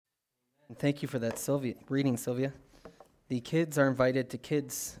Thank you for that reading, Sylvia. The kids are invited to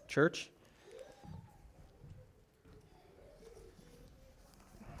kids' church.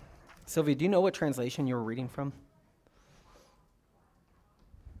 Sylvia, do you know what translation you were reading from?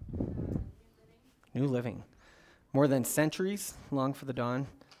 New Living. More than centuries long for the dawn.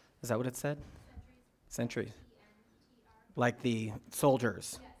 Is that what it said? Centuries. Like the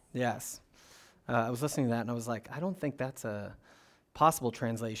soldiers. Yes. I was listening to that and I was like, I don't think that's a possible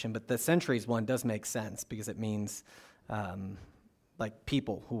translation, but the centuries one does make sense because it means like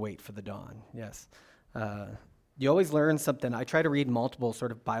people who wait for the dawn. Yes. You always learn something. I try to read multiple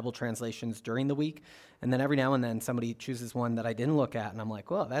sort of Bible translations during the week, and then every now and then somebody chooses one that I didn't look at, and I'm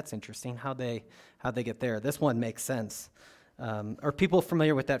like, well, that's interesting, how'd they get there. This one makes sense. Are people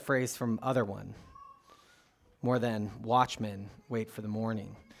familiar with that phrase from other one? More than watchmen wait for the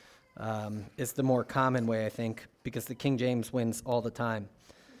morning. It's the more common way, I think, because the King James wins all the time.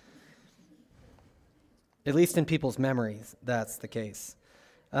 At least in people's memories, that's the case.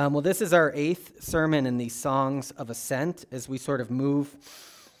 Well, this is our 8th sermon in the Songs of Ascent as we sort of move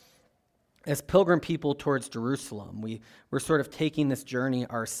as pilgrim people towards Jerusalem. We're sort of taking this journey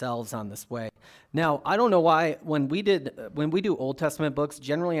ourselves on this way. Now, I don't know why when we do Old Testament books,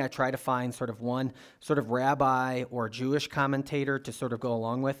 generally I try to find sort of one sort of rabbi or Jewish commentator to sort of go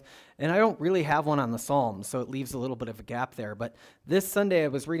along with, and I don't really have one on the Psalms, so it leaves a little bit of a gap there. But this Sunday I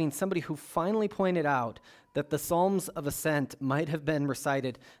was reading somebody who finally pointed out that the Psalms of Ascent might have been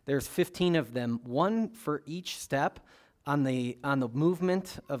recited. There's 15 of them, one for each step on the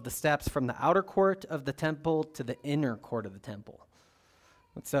movement of the steps from the outer court of the temple to the inner court of the temple.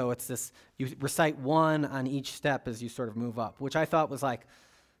 And so it's this, you recite one on each step as you sort of move up, which I thought was like,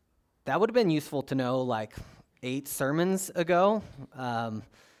 that would have been useful to know like 8 sermons ago,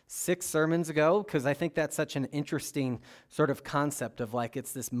 6 sermons ago, because I think that's such an interesting sort of concept of like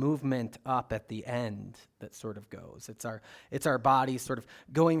it's this movement up at the end that sort of goes. It's our body sort of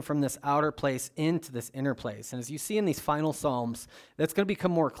going from this outer place into this inner place. And as you see in these final Psalms, that's going to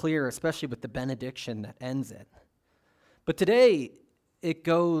become more clear, especially with the benediction that ends it. But today, it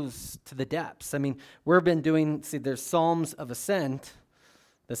goes to the depths. I mean, we've been doing, there's Psalms of Ascent.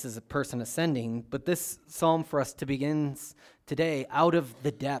 This is a person ascending, but this psalm for us to begins today, out of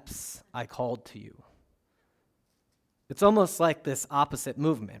the depths I called to you. It's almost like this opposite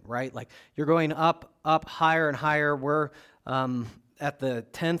movement, right? Like you're going up higher and higher. We're at the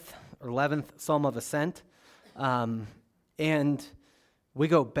 10th or 11th Psalm of Ascent, and we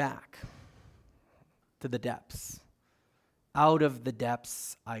go back to the depths. Out of the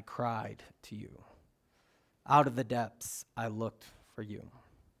depths I cried to you. Out of the depths I looked for you.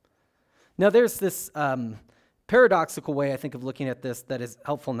 Now, there's this paradoxical way, I think, of looking at this that is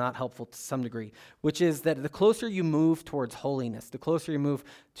helpful, not helpful to some degree, which is that the closer you move towards holiness, the closer you move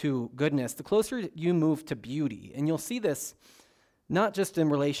to goodness, the closer you move to beauty. And you'll see this not just in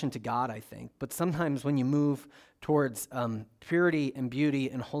relation to God, I think, but sometimes when you move towards purity and beauty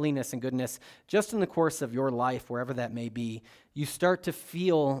and holiness and goodness, just in the course of your life, wherever that may be, you start to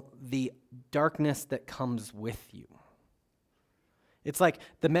feel the darkness that comes with you. It's like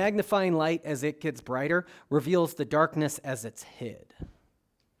the magnifying light, as it gets brighter, reveals the darkness as it's hid.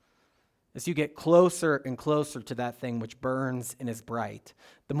 As you get closer and closer to that thing which burns and is bright,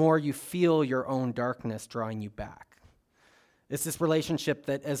 the more you feel your own darkness drawing you back. It's this relationship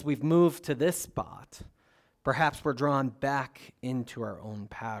that as we've moved to this spot, perhaps we're drawn back into our own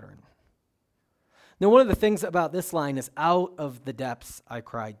pattern. Now, one of the things about this line is, out of the depths I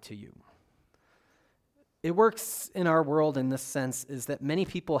cried to you. It works in our world in this sense is that many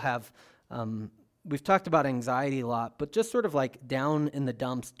people have, we've talked about anxiety a lot, but just sort of like down in the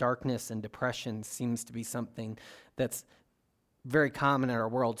dumps, darkness and depression seems to be something that's very common in our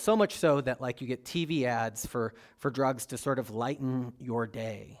world. So much so that like you get TV ads for drugs to sort of lighten your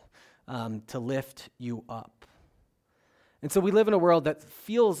day, to lift you up. And so we live in a world that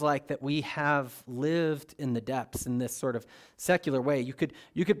feels like that we have lived in the depths in this sort of secular way. You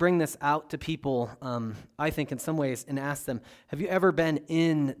could bring this out to people, I think in some ways, and ask them, have you ever been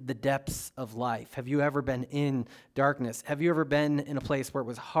in the depths of life? Have you ever been in darkness? Have you ever been in a place where it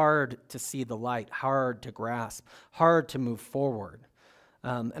was hard to see the light, hard to grasp, hard to move forward?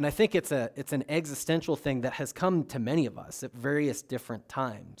 And I think it's an existential thing that has come to many of us at various different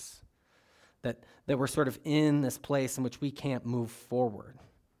times. That we're sort of in this place in which we can't move forward.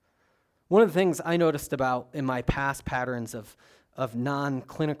 One of the things I noticed about in my past patterns of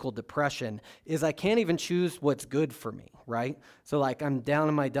non-clinical depression is I can't even choose what's good for me, right? So like I'm down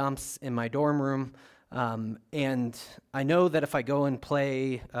in my dumps in my dorm room, and I know that if I go and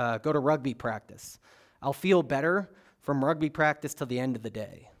go to rugby practice, I'll feel better from rugby practice till the end of the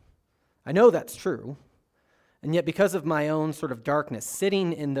day. I know that's true. And yet, because of my own sort of darkness,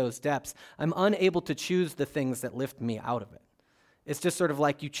 sitting in those depths, I'm unable to choose the things that lift me out of it. It's just sort of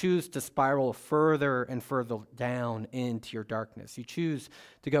like you choose to spiral further and further down into your darkness. You choose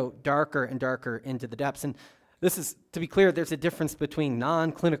to go darker and darker into the depths. And this is, to be clear, there's a difference between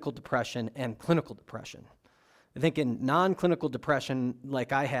non-clinical depression and clinical depression. I think in non-clinical depression,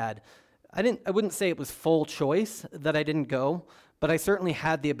 like I had, I wouldn't say it was full choice that I didn't go, but I certainly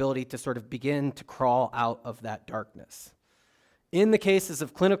had the ability to sort of begin to crawl out of that darkness. In the cases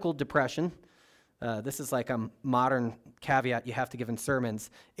of clinical depression, this is like a modern caveat you have to give in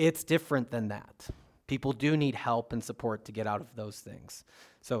sermons, it's different than that. People do need help and support to get out of those things.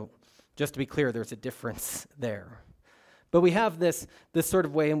 So just to be clear, there's a difference there. But we have this sort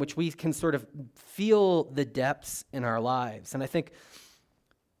of way in which we can sort of feel the depths in our lives. And I think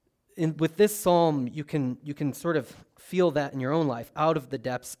with this psalm, you can sort of feel that in your own life. Out of the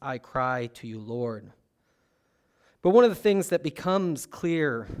depths I cry to you, Lord. But one of the things that becomes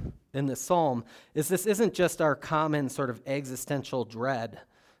clear in this psalm is this isn't just our common sort of existential dread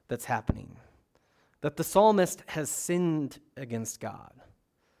that's happening. That the psalmist has sinned against God.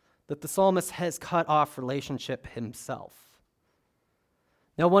 That the psalmist has cut off relationship himself.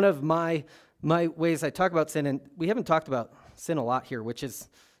 Now, one of my ways I talk about sin, and we haven't talked about sin a lot here, which is,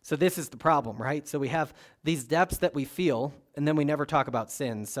 so this is the problem, right? So we have these depths that we feel, and then we never talk about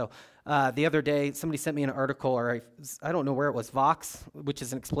sin. So the other day, somebody sent me an article, or I don't know where it was, Vox, which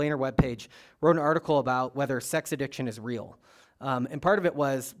is an explainer webpage, wrote an article about whether sex addiction is real. And part of it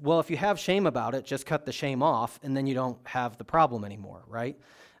was, well, if you have shame about it, just cut the shame off, and then you don't have the problem anymore, right?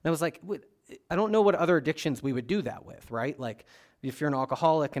 And I was like, I don't know what other addictions we would do that with, right? Like, if you're an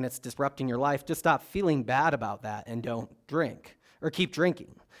alcoholic and it's disrupting your life, just stop feeling bad about that and don't drink, or keep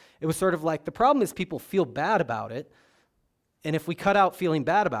drinking. It was sort of like, the problem is people feel bad about it, and if we cut out feeling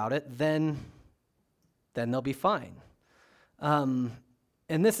bad about it, then they'll be fine. And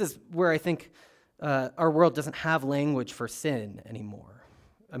this is where I think our world doesn't have language for sin anymore.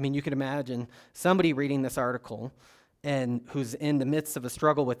 I mean, you can imagine somebody reading this article and who's in the midst of a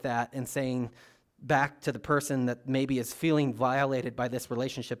struggle with that and saying back to the person that maybe is feeling violated by this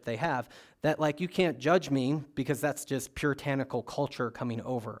relationship they have, that like, you can't judge me because that's just puritanical culture coming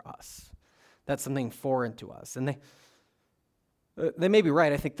over us. That's something foreign to us. And they may be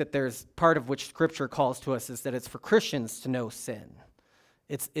right. I think that there's part of which Scripture calls to us is that it's for Christians to know sin.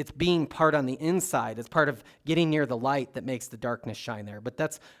 It's being part on the inside. It's part of getting near the light that makes the darkness shine there. But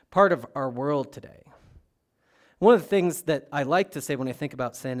that's part of our world today. One of the things that I like to say when I think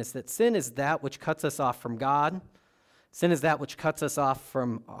about sin is that sin is that which cuts us off from God. Sin is that which cuts us off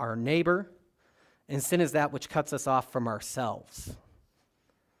from our neighbor. And sin is that which cuts us off from ourselves.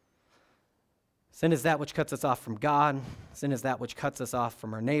 Sin is that which cuts us off from God. Sin is that which cuts us off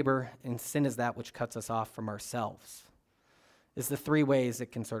from our neighbor. And sin is that which cuts us off from ourselves. It's the three ways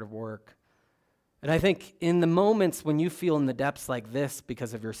it can sort of work. And I think in the moments when you feel in the depths like this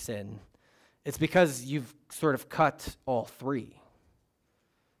because of your sin, it's because you've sort of cut all three.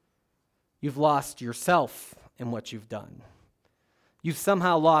 You've lost yourself in what you've done. You've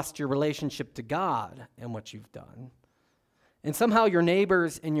somehow lost your relationship to God in what you've done. And somehow your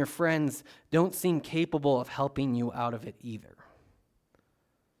neighbors and your friends don't seem capable of helping you out of it either.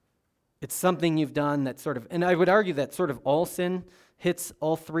 It's something you've done that sort of, and I would argue that sort of all sin hits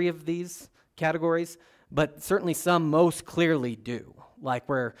all three of these categories, but certainly some most clearly do. Like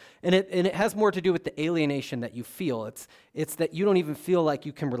and it has more to do with the alienation that you feel. It's that you don't even feel like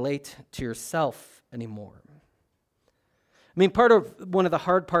you can relate to yourself anymore. I mean, one of the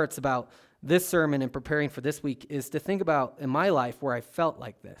hard parts about this sermon and preparing for this week is to think about in my life where I felt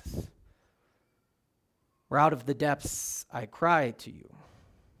like this. Where out of the depths I cried to you.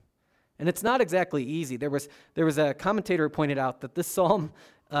 And it's not exactly easy. There was a commentator who pointed out that this psalm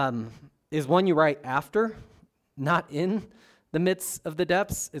is one you write after, not in the midst of the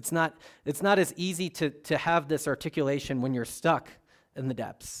depths. It's not as easy to have this articulation when you're stuck in the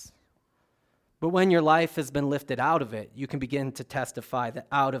depths. But when your life has been lifted out of it, you can begin to testify that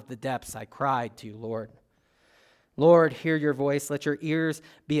out of the depths I cried to you, Lord. Lord, hear your voice. Let your ears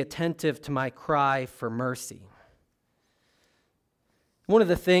be attentive to my cry for mercy. One of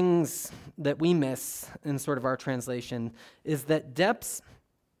the things that we miss in sort of our translation is that depths,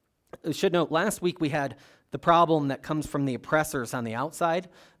 I should note, last week we had the problem that comes from the oppressors on the outside.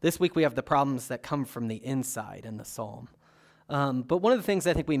 This week we have the problems that come from the inside in the psalm. But one of the things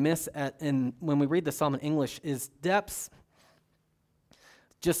I think we miss when we read the psalm in English is depths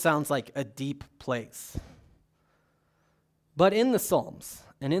just sounds like a deep place. But in the Psalms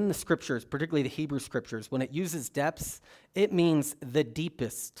and in the scriptures, particularly the Hebrew scriptures, when it uses depths, it means the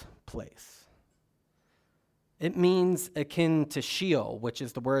deepest place. It means akin to Sheol, which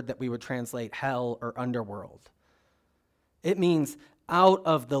is the word that we would translate hell or underworld. It means out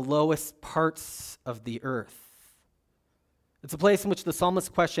of the lowest parts of the earth. It's a place in which the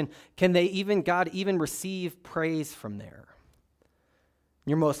psalmist question, can God even receive praise from there?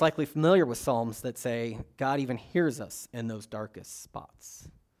 You're most likely familiar with psalms that say God even hears us in those darkest spots.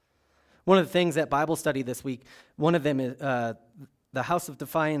 One of the things at Bible study this week, one of them is the House of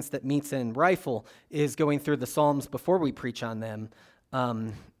Defiance that meets in Rifle is going through the Psalms before we preach on them.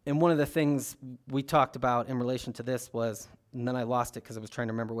 And one of the things we talked about in relation to this was, and then I lost it because I was trying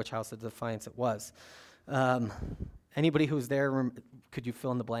to remember which House of Defiance it was. Anybody who was there, could you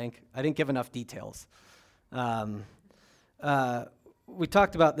fill in the blank? I didn't give enough details. We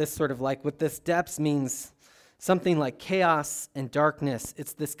talked about this sort of like what this depths means something like chaos and darkness.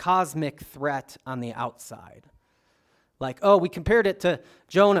 It's this cosmic threat on the outside. Like, we compared it to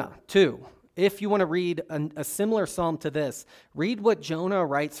Jonah, too. If you want to read a similar psalm to this, read what Jonah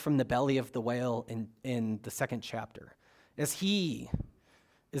writes from the belly of the whale in the 2nd chapter. As he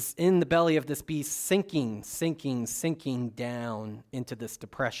is in the belly of this beast, sinking down into this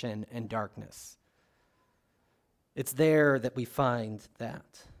depression and darkness. It's there that we find that.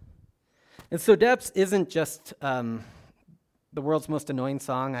 And so Depths isn't just the world's most annoying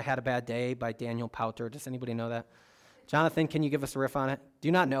song, I Had a Bad Day by Daniel Powter. Does anybody know that? Jonathan, can you give us a riff on it? Do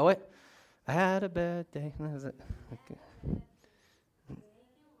you not know it? I had a bad day. What is it? Okay.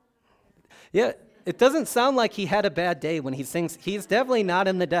 Yeah, it doesn't sound like he had a bad day when he sings. He's definitely not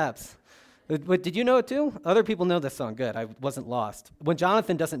in the depths. But did you know it too? Other people know this song. Good. I wasn't lost. When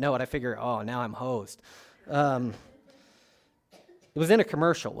Jonathan doesn't know it, I figure, now I'm hosed. It was in a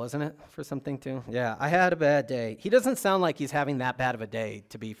commercial, wasn't it, for something too? Yeah, I had a bad day. He doesn't sound like he's having that bad of a day,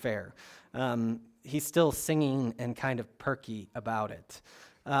 to be fair. He's still singing and kind of perky about it.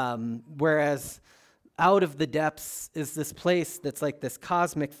 Whereas out of the depths is this place that's like this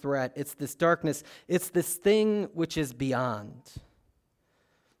cosmic threat. It's this darkness. It's this thing which is beyond.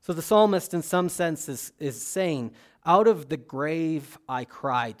 So the psalmist, in some sense, is saying, out of the grave I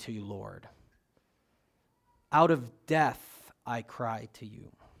cry to you, Lord. Out of death I cry to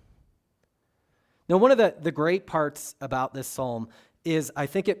you. Now, one of the great parts about this psalm is I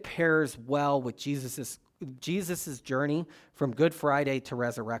think it pairs well with Jesus' journey from Good Friday to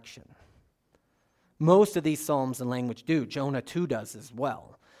resurrection. Most of these psalms in language do. Jonah 2 does as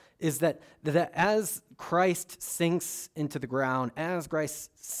well. Is that as Christ sinks into the ground, as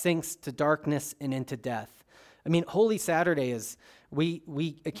Christ sinks to darkness and into death. I mean, Holy Saturday is,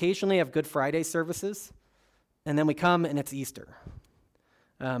 we occasionally have Good Friday services, and then we come and it's Easter.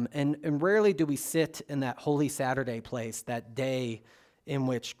 And rarely do we sit in that Holy Saturday place, that day in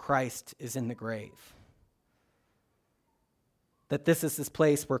which Christ is in the grave. That this is this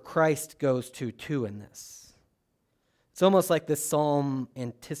place where Christ goes to too in this. It's almost like this psalm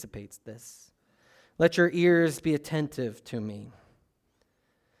anticipates this. Let your ears be attentive to me.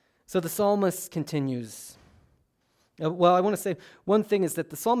 So the psalmist continues. Well, I want to say one thing is that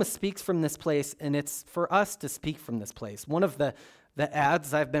the psalmist speaks from this place, and it's for us to speak from this place. One of the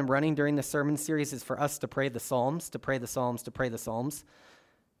ads I've been running during the sermon series is for us to pray the Psalms, to pray the Psalms, to pray the Psalms.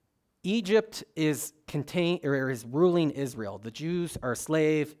 Egypt is ruling Israel. The Jews are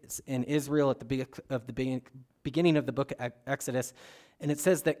slaves in Israel at the beginning of the book of Exodus, and it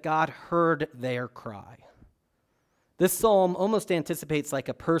says that God heard their cry. This psalm almost anticipates like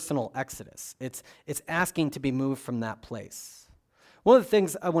a personal exodus. It's asking to be moved from that place. One of the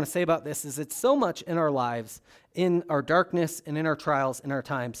things I want to say about this is it's so much in our lives, in our darkness and in our trials, in our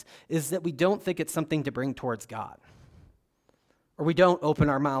times, is that we don't think it's something to bring towards God. Or we don't open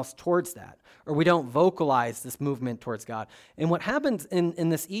our mouths towards that. Or we don't vocalize this movement towards God. And what happens in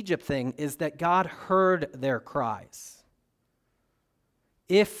this Egypt thing is that God heard their cries.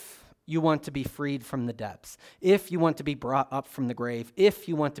 If you want to be freed from the depths, if you want to be brought up from the grave, if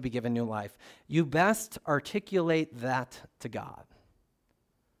you want to be given new life, you best articulate that to God.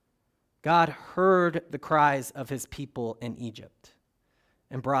 God heard the cries of his people in Egypt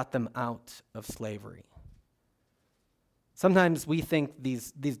and brought them out of slavery. Sometimes we think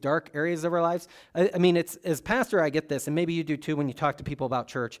these dark areas of our lives, I mean, it's as pastor, I get this, and maybe you do too when you talk to people about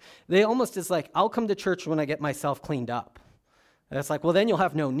church. They almost is like, I'll come to church when I get myself cleaned up. And it's like, well, then you'll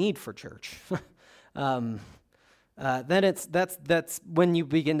have no need for church. Then that's when you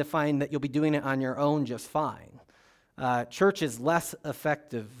begin to find that you'll be doing it on your own just fine. Church is less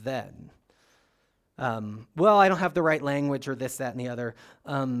effective then. Well, I don't have the right language or this, that, and the other.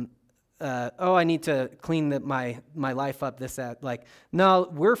 I need to clean my life up, this, that. Like, no,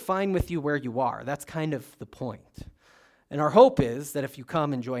 we're fine with you where you are. That's kind of the point. And our hope is that if you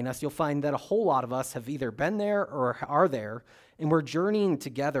come and join us, you'll find that a whole lot of us have either been there or are there, and we're journeying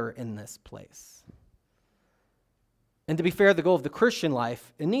together in this place. And to be fair, the goal of the Christian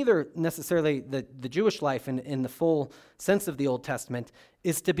life, and neither necessarily the Jewish life in the full sense of the Old Testament,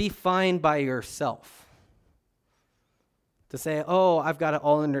 is to be fine by yourself. To say, oh, I've got it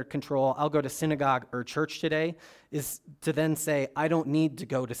all under control, I'll go to synagogue or church today, is to then say, I don't need to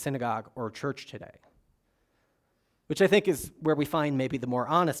go to synagogue or church today. Which I think is where we find maybe the more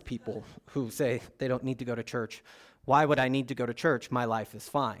honest people who say they don't need to go to church. Why would I need to go to church? My life is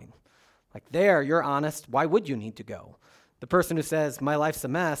fine. Like there, you're honest. Why would you need to go? The person who says, my life's a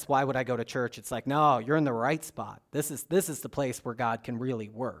mess, why would I go to church? It's like, no, you're in the right spot. This is the place where God can really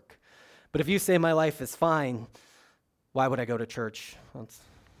work. But if you say my life is fine, why would I go to church?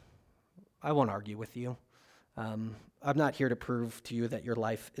 I won't argue with you. I'm not here to prove to you that your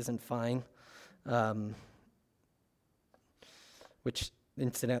life isn't fine. Which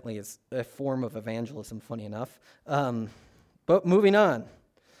incidentally is a form of evangelism, funny enough. But moving on.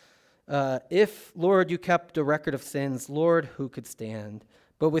 If, Lord, you kept a record of sins, Lord, who could stand?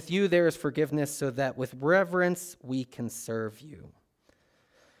 But with you there is forgiveness, so that with reverence we can serve you.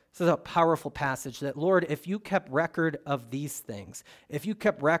 This is a powerful passage that, Lord, if you kept record of these things, if you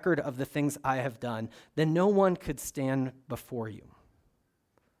kept record of the things I have done, then no one could stand before you.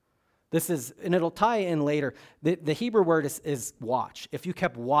 This is, and it'll tie in later, the Hebrew word is watch. If you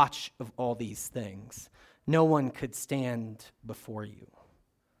kept watch of all these things, no one could stand before you.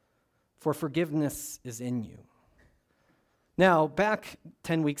 For forgiveness is in you. Now, back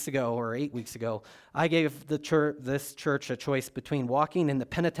 10 weeks ago or 8 weeks ago, I gave this church a choice between walking in the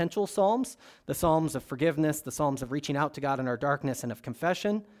penitential psalms, the psalms of forgiveness, the psalms of reaching out to God in our darkness and of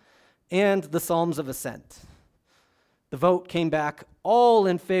confession, and the psalms of ascent. The vote came back all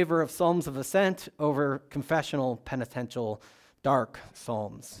in favor of Psalms of Ascent over confessional, penitential, dark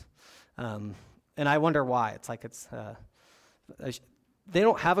psalms. And I wonder why. It's like they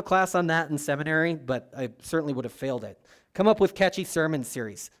don't have a class on that in seminary, but I certainly would have failed it. Come up with catchy sermon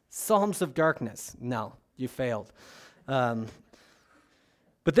series. Psalms of Darkness. No, you failed.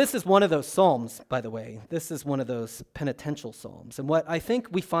 But this is one of those psalms, by the way. This is one of those penitential psalms. And what I think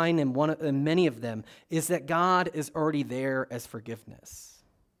we find in many of them is that God is already there as forgiveness.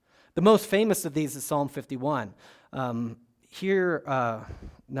 The most famous of these is Psalm 51. Now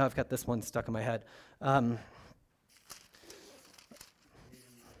I've got this one stuck in my head.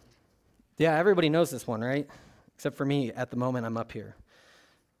 Yeah, everybody knows this one, right? Except for me, at the moment I'm up here.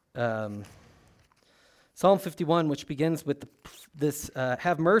 Psalm 51, which begins with this,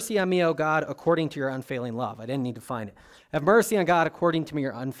 have mercy on me, O God, according to your unfailing love. I didn't need to find it. Have mercy on God according to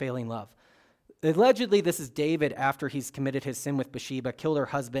your unfailing love. Allegedly, this is David after he's committed his sin with Bathsheba, killed her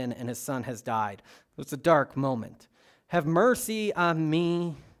husband, and his son has died. It's a dark moment. Have mercy on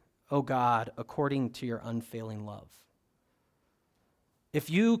me, O God, according to your unfailing love.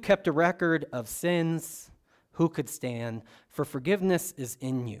 If you kept a record of sins, who could stand? For forgiveness is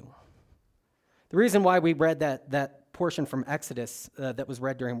in you. The reason why we read that portion from Exodus that was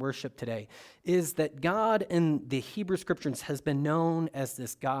read during worship today is that God in the Hebrew Scriptures has been known as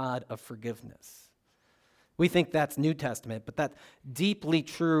this God of forgiveness. We think that's New Testament, but that's deeply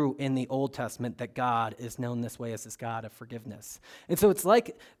true in the Old Testament, that God is known this way as this God of forgiveness. And so it's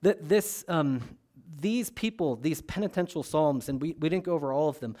like these people, these penitential psalms, and we didn't go over all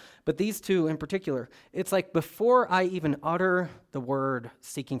of them, but these two in particular, it's like before I even utter the word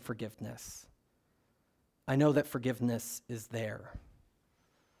seeking forgiveness, I know that forgiveness is there.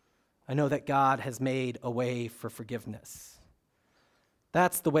 I know that God has made a way for forgiveness.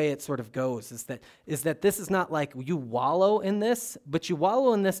 That's the way it sort of goes, is that this is not like you wallow in this, but you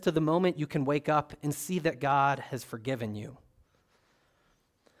wallow in this to the moment you can wake up and see that God has forgiven you.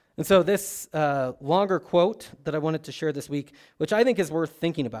 And so this longer quote that I wanted to share this week, which I think is worth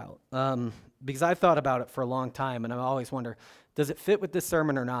thinking about, because I've thought about it for a long time, and I always wonder, does it fit with this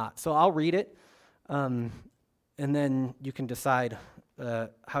sermon or not? So I'll read it. And then you can decide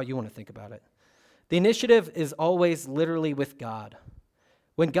how you want to think about it. The initiative is always literally with God.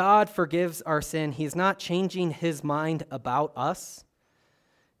 When God forgives our sin, he's not changing his mind about us.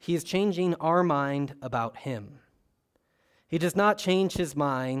 He is changing our mind about him. He does not change his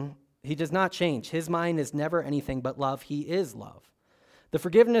mind. He does not change. His mind is never anything but love. He is love. The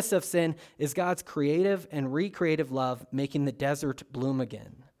forgiveness of sin is God's creative and recreative love making the desert bloom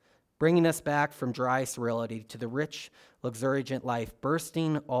again, bringing us back from dry sterility to the rich, luxuriant life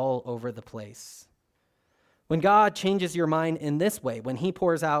bursting all over the place. When God changes your mind in this way, when he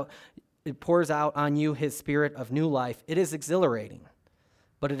pours out on you his spirit of new life, it is exhilarating,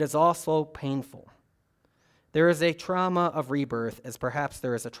 but it is also painful. There is a trauma of rebirth as perhaps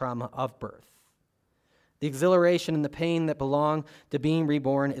there is a trauma of birth. The exhilaration and the pain that belong to being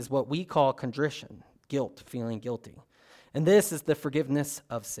reborn is what we call contrition, guilt, feeling guilty. And this is the forgiveness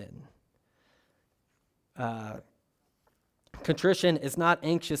of sin. Contrition is not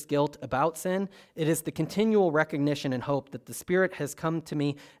anxious guilt about sin. It is the continual recognition and hope that the Spirit has come to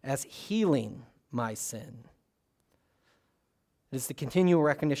me as healing my sin. It is the continual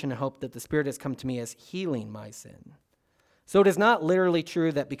recognition and hope that the Spirit has come to me as healing my sin. So it is not literally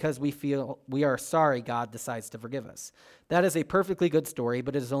true that because we feel we are sorry, God decides to forgive us. That is a perfectly good story,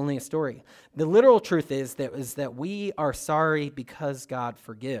 but it is only a story. The literal truth is that we are sorry because God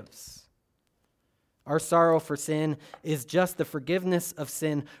forgives. Our sorrow for sin is just the forgiveness of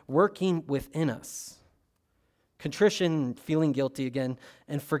sin working within us. Contrition, feeling guilty again,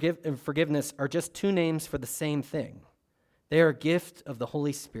 and forgiveness are just two names for the same thing. They are a gift of the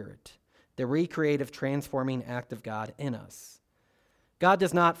Holy Spirit, the recreative, transforming act of God in us. God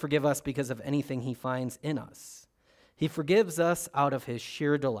does not forgive us because of anything he finds in us. He forgives us out of his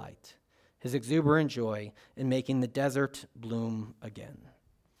sheer delight, his exuberant joy in making the desert bloom again.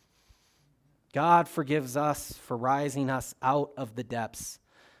 God forgives us for rising us out of the depths,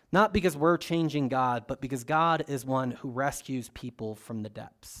 not because we're changing God, but because God is one who rescues people from the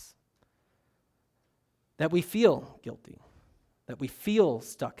depths. That we feel guilty, that we feel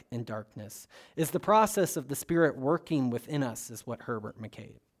stuck in darkness, is the process of the Spirit working within us, is what Herbert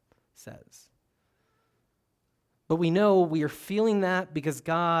McCabe says. But we know we are feeling that because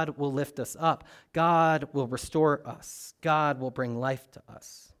God will lift us up. God will restore us. God will bring life to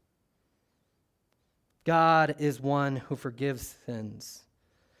us. God is one who forgives sins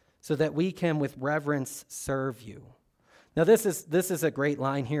so that we can with reverence serve you. Now this is a great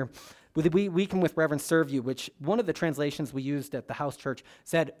line here. We can with reverence serve you, which one of the translations we used at the house church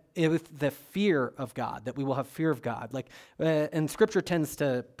said with the fear of God, that we will have fear of God. And Scripture tends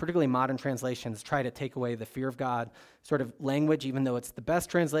to, particularly modern translations, try to take away the fear of God sort of language, even though it's the best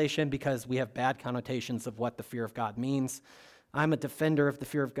translation because we have bad connotations of what the fear of God means. I'm a defender of the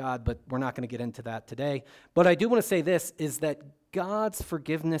fear of God, but we're not going to get into that today. But I do want to say this, is that God's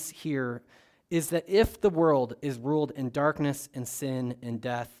forgiveness here is that if the world is ruled in darkness and sin and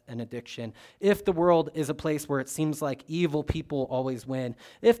death and addiction, if the world is a place where it seems like evil people always win,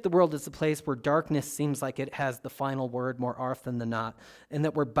 if the world is a place where darkness seems like it has the final word more often than not, and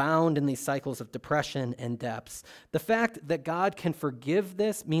that we're bound in these cycles of depression and depths, the fact that God can forgive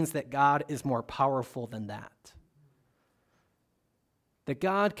this means that God is more powerful than that. That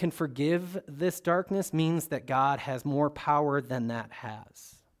God can forgive this darkness means that God has more power than that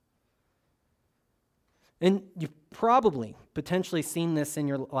has. And you've probably potentially seen this in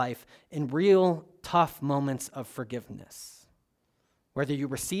your life in real tough moments of forgiveness. Whether you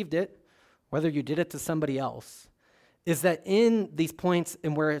received it, whether you did it to somebody else, is that in these points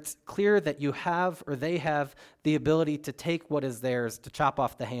in where it's clear that you have or they have the ability to take what is theirs, to chop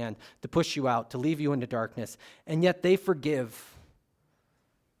off the hand, to push you out, to leave you into darkness, and yet they forgive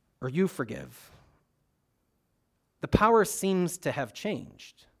or you forgive, the power seems to have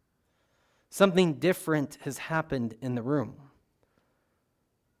changed. Something different has happened in the room.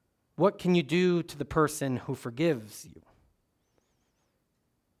 What can you do to the person who forgives you?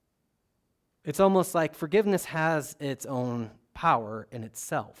 It's almost like forgiveness has its own power in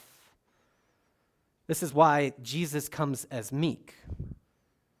itself. This is why Jesus comes as meek.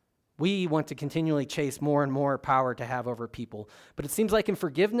 We want to continually chase more and more power to have over people. But it seems like in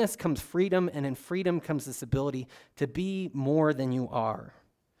forgiveness comes freedom, and in freedom comes this ability to be more than you are.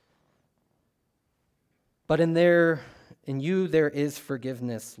 But in you there is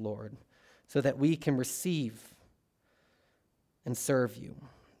forgiveness, Lord, so that we can receive and serve you.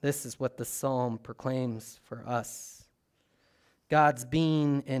 This is what the psalm proclaims for us. God's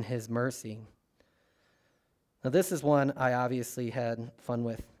being in his mercy. Now this is one I obviously had fun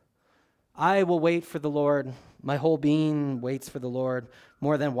with. I will wait for the Lord. My whole being waits for the Lord.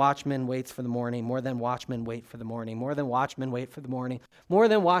 More than watchmen waits for the morning. More than watchmen wait for the morning. More than watchmen wait for the morning. More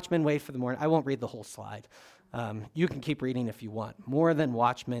than watchmen wait for the morning. I won't read the whole slide. You can keep reading if you want. More than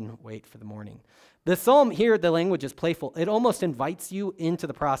watchmen wait for the morning. The psalm here, the language is playful. It almost invites you into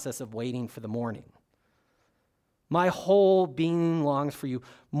the process of waiting for the morning. My whole being longs for you.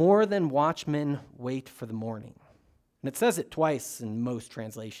 More than watchmen wait for the morning. And it says it twice in most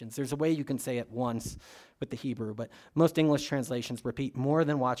translations. There's a way you can say it once with the Hebrew, but most English translations repeat, more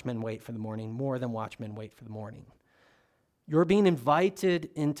than watchmen wait for the morning, more than watchmen wait for the morning. You're being invited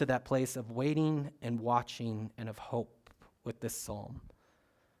into that place of waiting and watching and of hope with this psalm.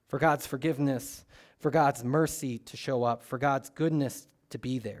 For God's forgiveness, for God's mercy to show up, for God's goodness to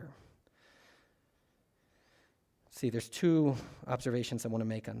be there. See, there's two observations I want to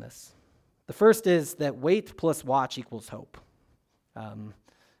make on this. The first is that wait plus watch equals hope.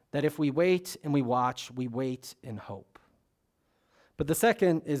 That if we wait and we watch, we wait in hope. But the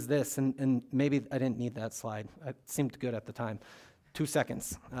second is this, and maybe I didn't need that slide. It seemed good at the time. 2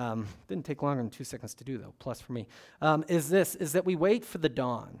 seconds. Didn't take longer than 2 seconds to do, though, plus for me. Is that we wait for the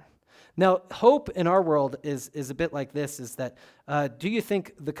dawn. Now, hope in our world is a bit like this, is that, do you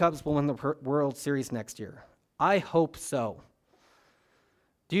think the Cubs will win the World Series next year? I hope so.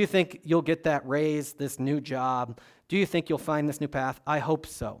 Do you think you'll get that raise, this new job? Do you think you'll find this new path? I hope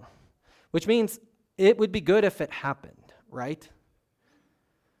so. Which means it would be good if it happened, right?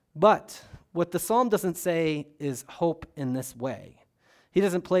 But what the psalm doesn't say is hope in this way. He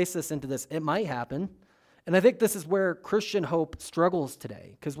doesn't place us into this. It might happen. And I think this is where Christian hope struggles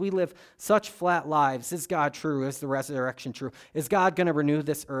today, because we live such flat lives. Is God true? Is the resurrection true? Is God going to renew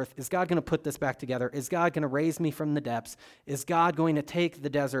this earth? Is God going to put this back together? Is God going to raise me from the depths? Is God going to take the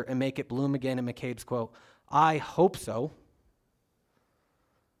desert and make it bloom again? In McCabe's quote, I hope so.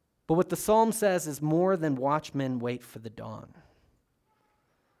 But what the psalm says is more than watchmen wait for the dawn.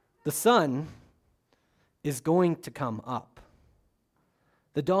 The sun is going to come up.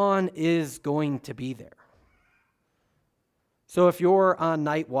 The dawn is going to be there. So if you're on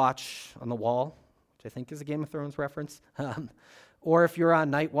night watch on the wall, which I think is a Game of Thrones reference, or if you're on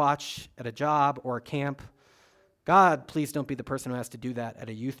night watch at a job or a camp, God, please don't be the person who has to do that at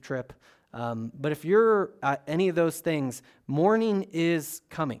a youth trip. But if you're at any of those things, morning is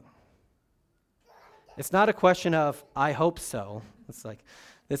coming. It's not a question of, I hope so. It's like,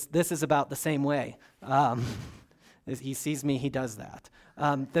 this is about the same way. He sees me, he does that.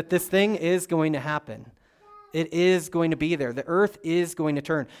 That this thing is going to happen. It is going to be there. The earth is going to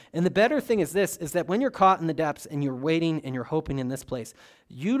turn. And the better thing is this, is that when you're caught in the depths and you're waiting and you're hoping in this place,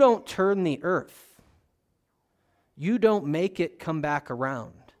 you don't turn the earth. You don't make it come back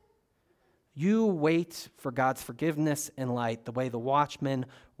around. You wait for God's forgiveness and light the way the watchman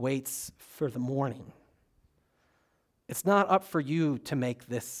waits for the morning. It's not up for you to make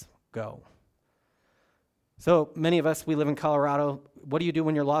this go. So many of us, we live in Colorado. What do you do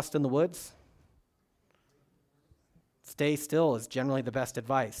when you're lost in the woods? Stay still is generally the best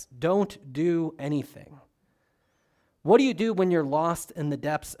advice. Don't do anything. What do you do when you're lost in the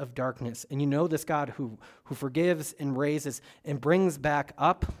depths of darkness and you know this God who forgives and raises and brings back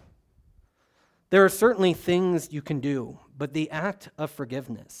up? There are certainly things you can do, but the act of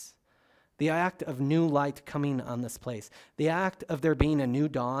forgiveness, the act of new light coming on this place, the act of there being a new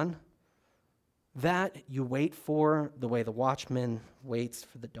dawn, that you wait for the way the watchman waits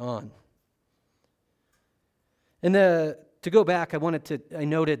for the dawn. And to go back, I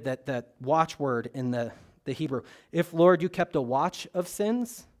noted that watch word in the Hebrew. If, Lord, you kept a watch of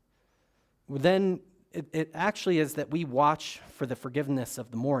sins, then it actually is that we watch for the forgiveness of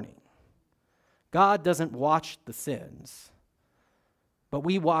the morning. God doesn't watch the sins, but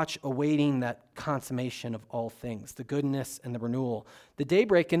we watch awaiting that consummation of all things, the goodness and the renewal. The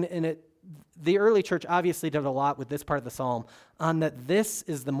daybreak, the early church obviously did a lot with this part of the psalm on that this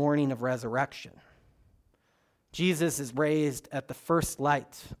is the morning of resurrection. Jesus is raised at the first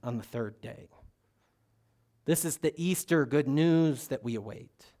light on the third day. This is the Easter good news that we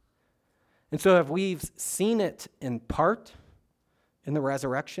await. And so if we've seen it in part in the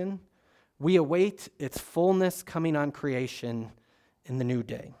resurrection, we await its fullness coming on creation in the new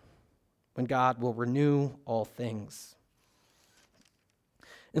day, when God will renew all things.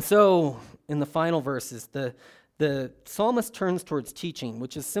 And so in the final verses, the psalmist turns towards teaching,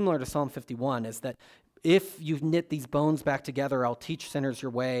 which is similar to Psalm 51, is that if you knit these bones back together, I'll teach sinners your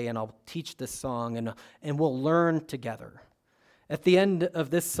way, and I'll teach this song, and we'll learn together. At the end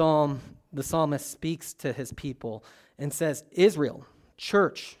of this psalm, the psalmist speaks to his people and says, Israel,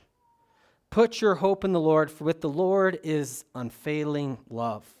 church, put your hope in the Lord, for with the Lord is unfailing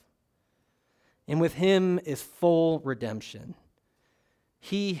love, and with him is full redemption.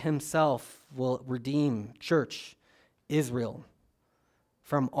 He himself will redeem, church, Israel,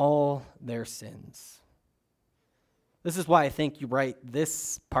 from all their sins. This is why I think you write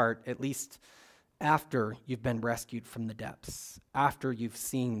this part, at least after you've been rescued from the depths, after you've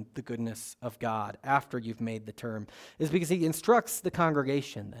seen the goodness of God, after you've made the term, is because he instructs the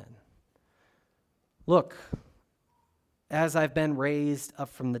congregation then. Look, as I've been raised up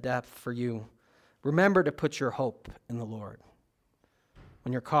from the depth for you, remember to put your hope in the Lord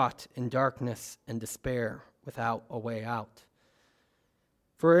when you're caught in darkness and despair without a way out.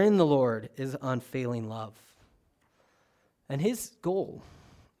 For in the Lord is unfailing love. And his goal,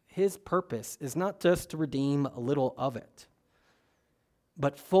 his purpose, is not just to redeem a little of it,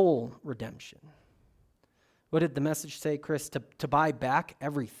 but full redemption. What did the Message say, Chris? To buy back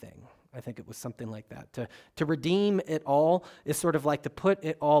everything. I think it was something like that. To redeem it all is sort of like to put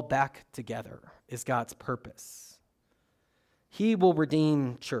it all back together is God's purpose. He will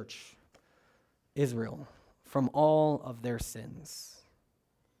redeem church, Israel, from all of their sins.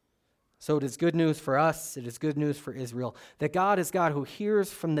 So it is good news for us, it is good news for Israel, that God is God who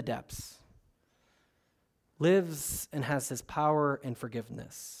hears from the depths, lives and has his power and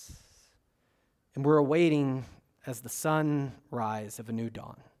forgiveness. And we're awaiting as the sunrise of a new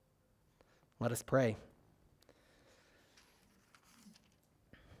dawn. Let us pray.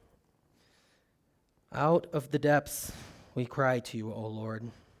 Out of the depths we cry to you, O Lord.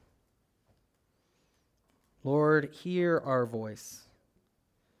 Lord, hear our voice,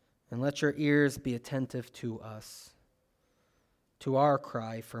 and let your ears be attentive to us, to our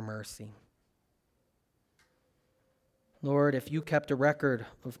cry for mercy. Lord, if you kept a record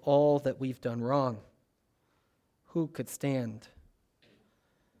of all that we've done wrong, who could stand?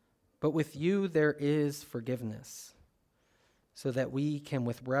 But with you there is forgiveness, so that we can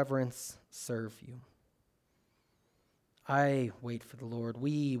with reverence serve you. I wait for the Lord.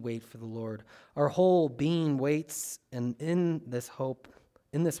 We wait for the Lord. Our whole being waits, and in this hope,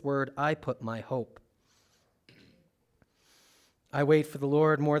 in this word, I put my hope. I wait for the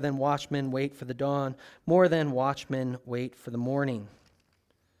Lord more than watchmen wait for the dawn, more than watchmen wait for the morning.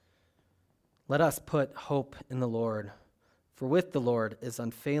 Let us put hope in the Lord, for with the Lord is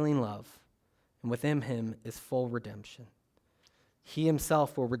unfailing love, and within him is full redemption. He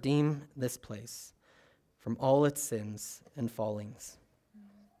himself will redeem this place from all its sins and fallings.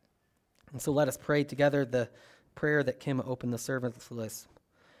 And so let us pray together the prayer that Kim opened the servants list.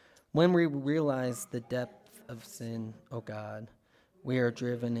 When we realize the depth of sin, O God, we are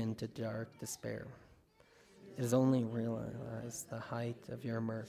driven into dark despair. It is only realize the height of your mercy.